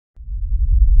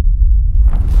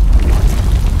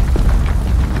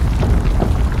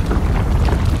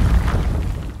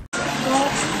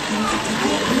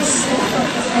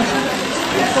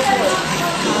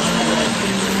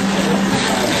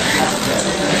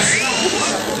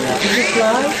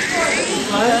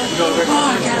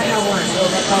I gotta have one.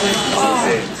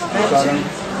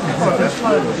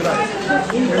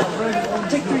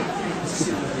 Take 3.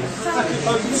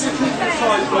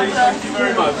 Thank you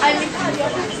very much.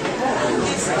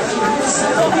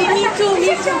 Me too,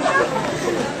 me too.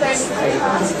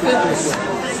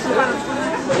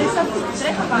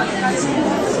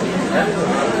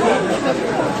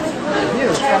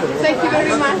 Thank you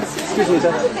very much. Excuse me,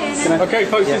 sir. Okay,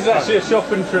 folks, this is actually a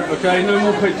shopping trip, okay? No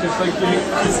more pictures, thank you.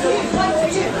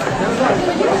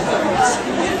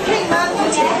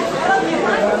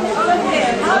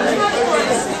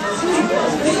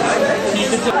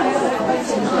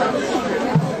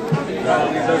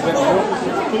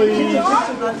 Please.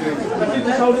 Can you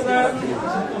just hold it there?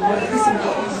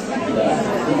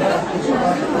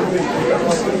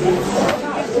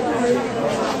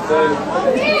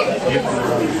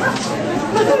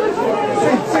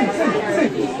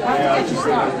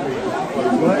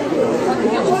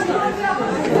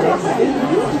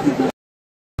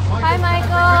 Hi,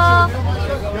 Michael.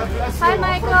 Hi,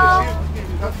 Michael.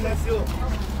 God bless you.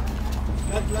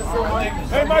 God bless you.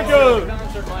 Hey, Michael!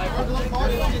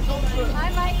 Hi,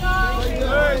 Michael.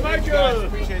 Hey, Michael!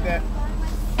 Appreciate that.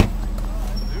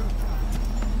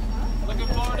 Looking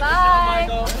forward to Bye.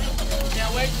 Michael.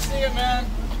 Can't wait to see you, man.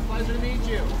 Pleasure to meet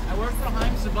you. I work for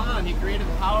Haim Saban. He created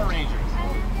the Power Rangers.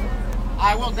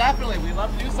 I will definitely. We'd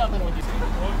love to do something with you.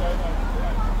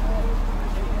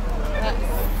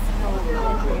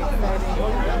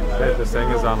 This thing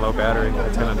is on low battery.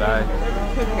 It's gonna die.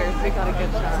 Who cares? We got a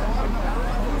good shot.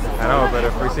 I know, but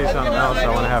if we see something else, I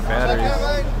want to have batteries.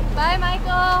 Bye,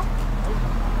 Michael.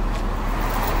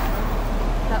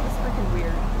 That was freaking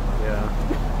weird.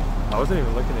 Yeah. I wasn't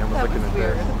even looking at him. I was looking at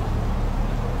weird. this.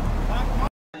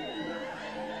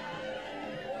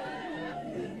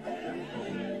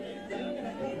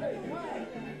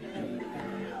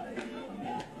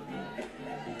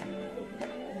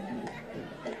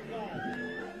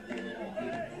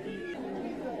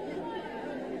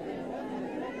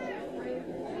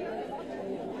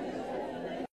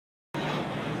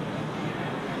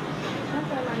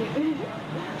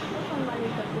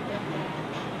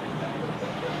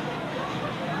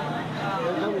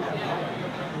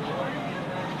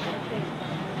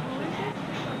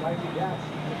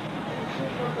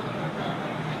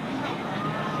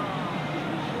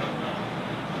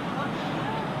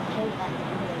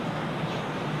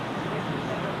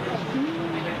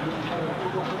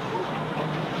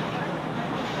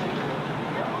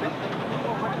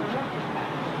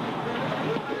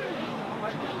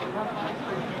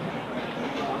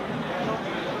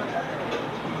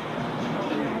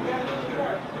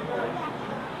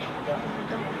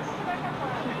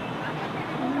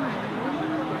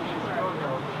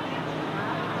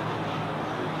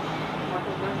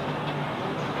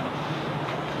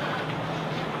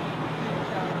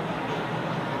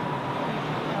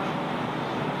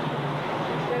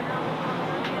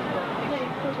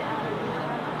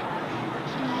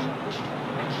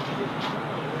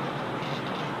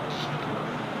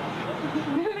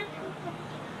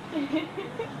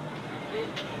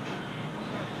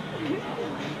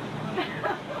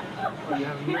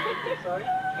 Sorry?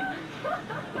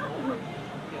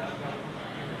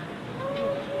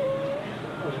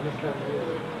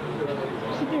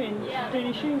 What's she doing? Doing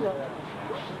your shoes off?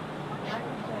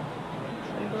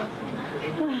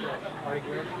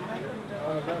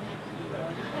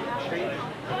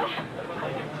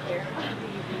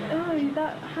 Oh,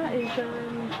 that hat is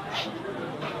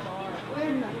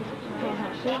not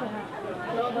hat, silver hat.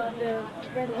 What about the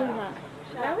red and blue hat?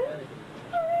 Shall we?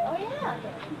 Oh yeah.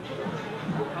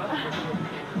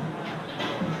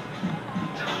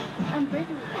 I'm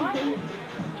breaking it.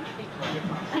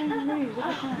 Move,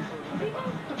 what the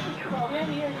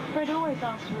Fred always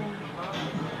asks for him.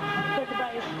 Talk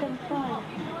about his 10-5.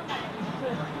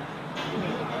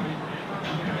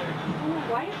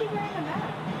 Why is he wearing a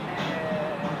mask?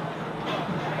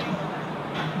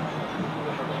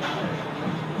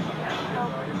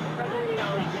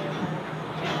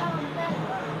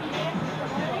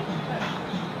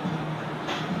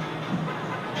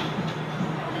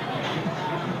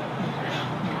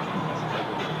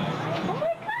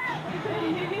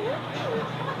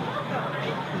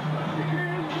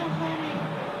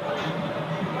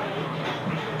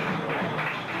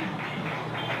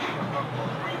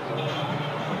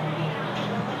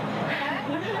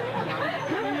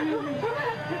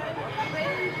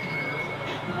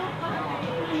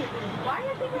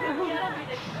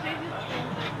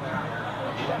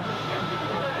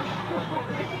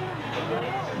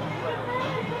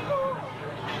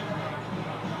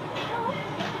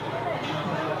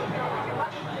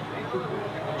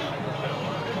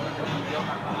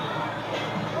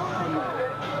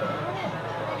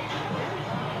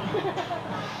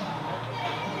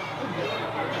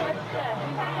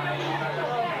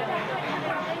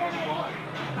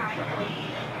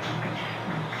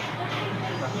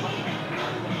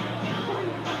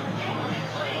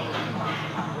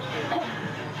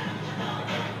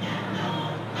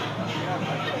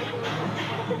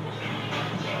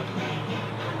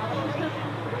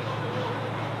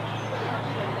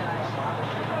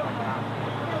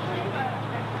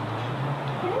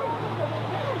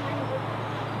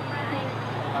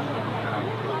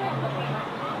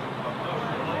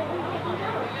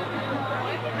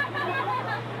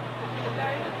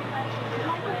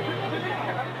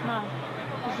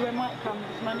 comes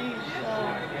money.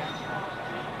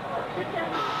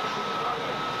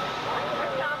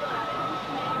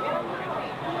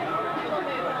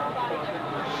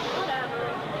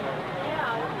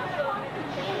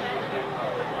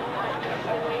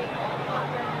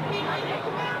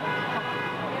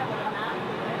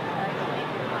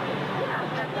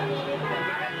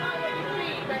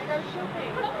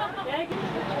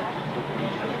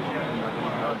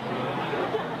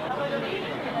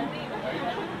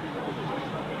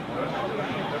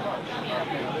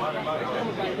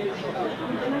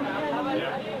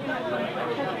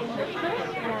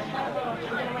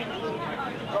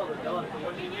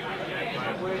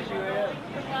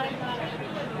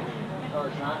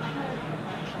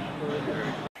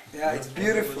 Yeah, it's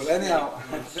beautiful. Anyhow,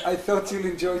 I thought you'll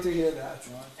enjoy to hear that.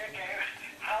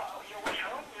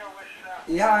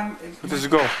 Yeah, Let's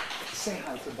go. say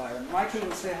hi to Byron. Michael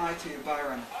will say hi to you,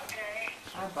 Byron.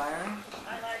 Hi Byron.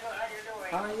 Hi Michael, how you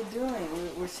doing? How are you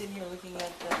doing? We're sitting here looking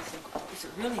at it's a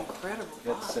really incredible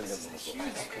box. It's huge.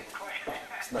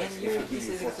 And he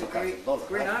says it's a great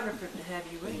honor to have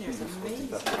you in there. It's amazing.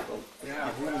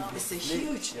 Yeah, It's a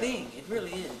huge thing. It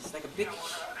really is. It's like a big. They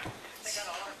got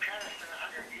a lot of parents in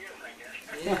 100 years, I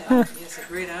guess. Yeah, it's a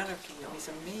great honor for you. It's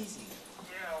amazing.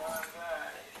 Yeah, well, I'm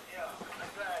glad. Yeah, I'm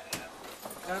glad.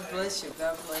 God bless you.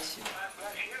 God bless you.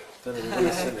 God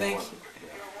bless you. Thank you.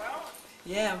 You're well?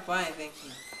 Yeah, I'm fine. Thank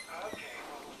you. Okay,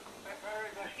 well,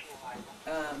 very best to you,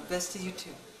 Michael. Best to you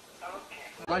too.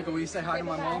 Michael, will you say hi to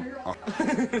my mom?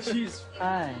 She's.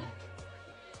 Hi.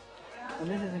 Well,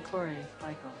 this isn't Corey, it's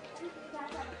Michael.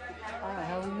 Hi,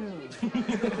 how are you?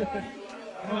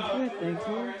 I'm good, thank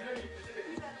you.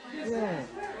 Good.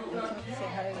 I want you to say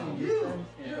hi to your son's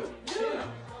here.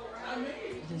 I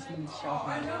just need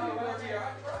shopping.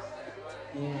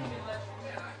 Yeah.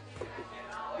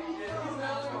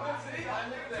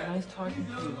 Nice talking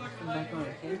to you. Come back on,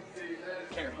 okay?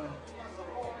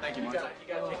 Thank you, Michael.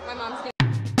 My mom's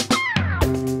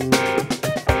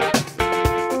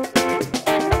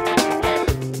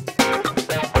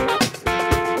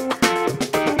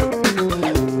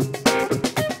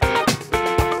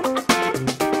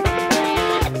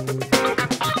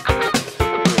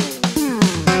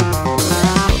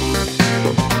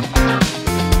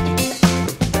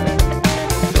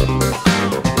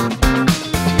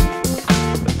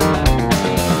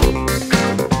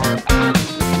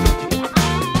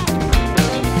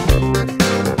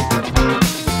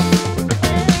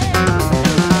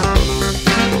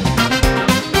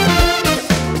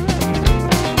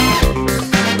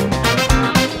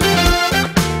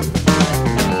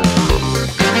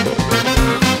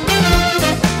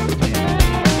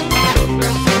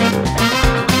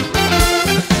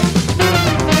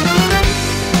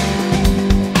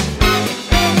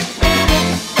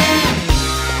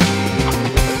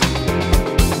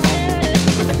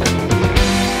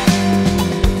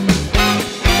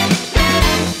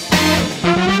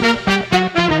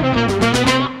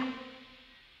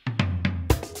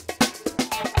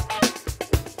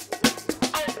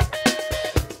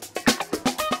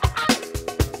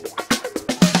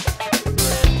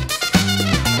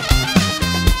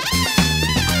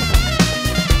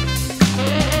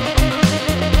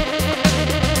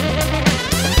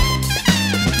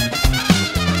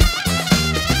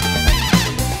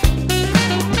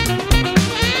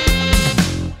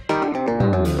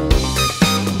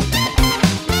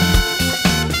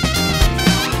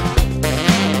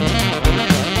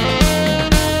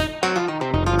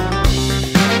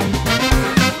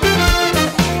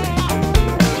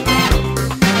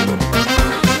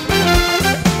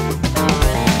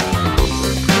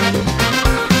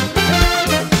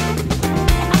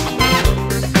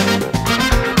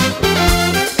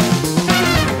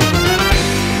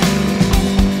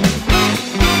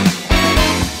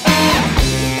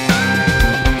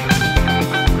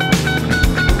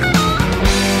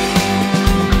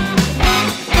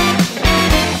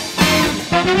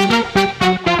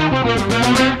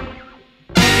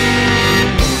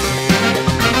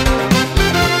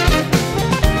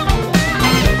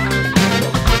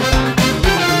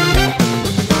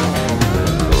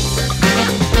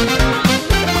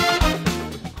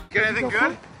Get anything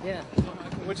good? Yeah.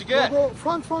 What'd you get? Go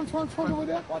front over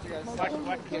there. Watch you guys.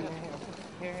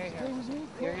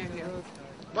 Here.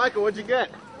 Michael, what'd you get?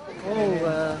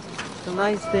 Oh, some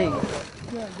nice things.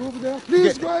 Yeah, go over there.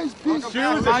 Please, guys, please.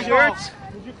 Shoes and shirts.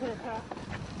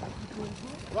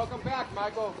 Welcome back,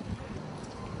 Michael.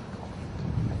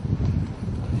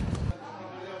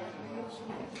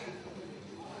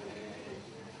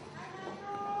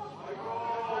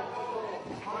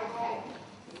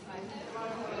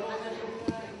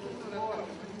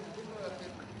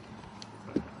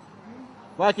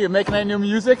 Mikey, you making any new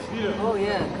music? Oh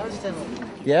yeah, constantly.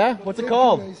 Yeah? What's it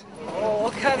called? Oh,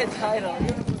 what kind of title?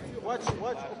 Watch,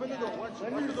 open the door,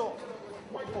 open the door.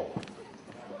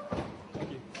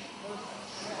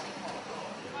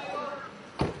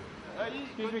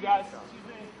 Excuse me, guys.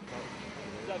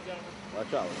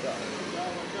 Watch out.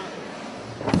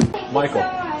 Michael.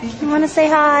 You want to say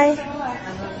hi?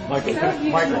 Michael.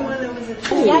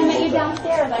 Yeah, I met you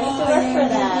downstairs. I used to work for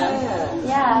them.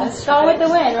 Yeah. Gone with the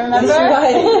Wind, remember?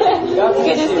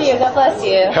 Good to see you. God bless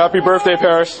you. Happy birthday,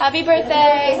 Paris. Happy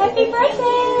birthday. Happy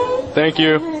birthday. Thank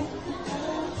you.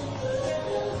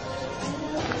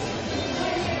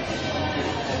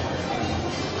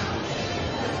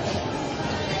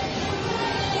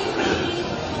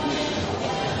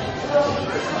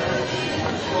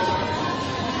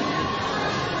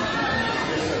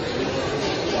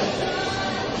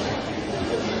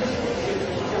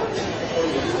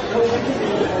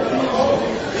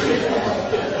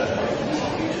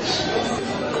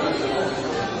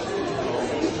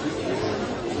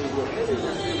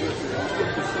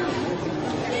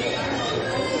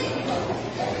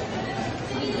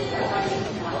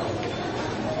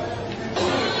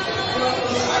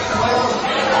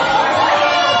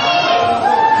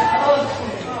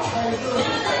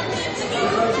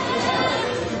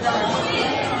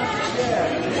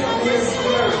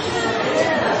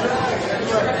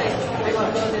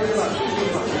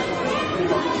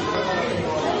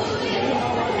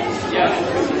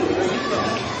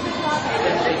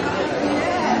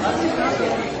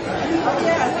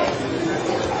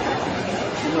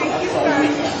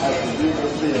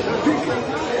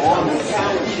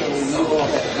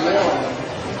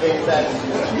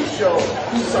 You show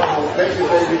some baby.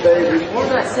 What was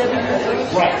that, 7 years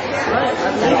old? Right.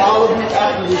 And all of you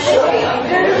after the show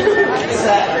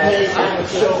sat here and the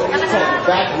show from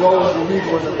back row and we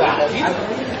were in the back.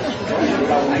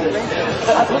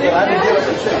 I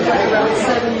was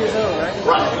 7 years old, right?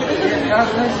 Right.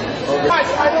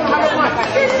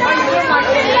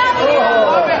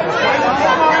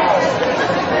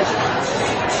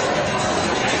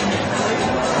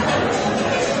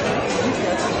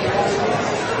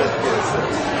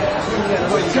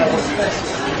 God bless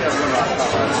you.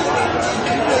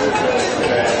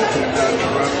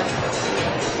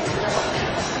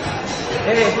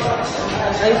 Hey,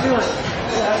 how you doing?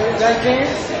 You guys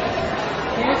dance?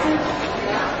 Dancing?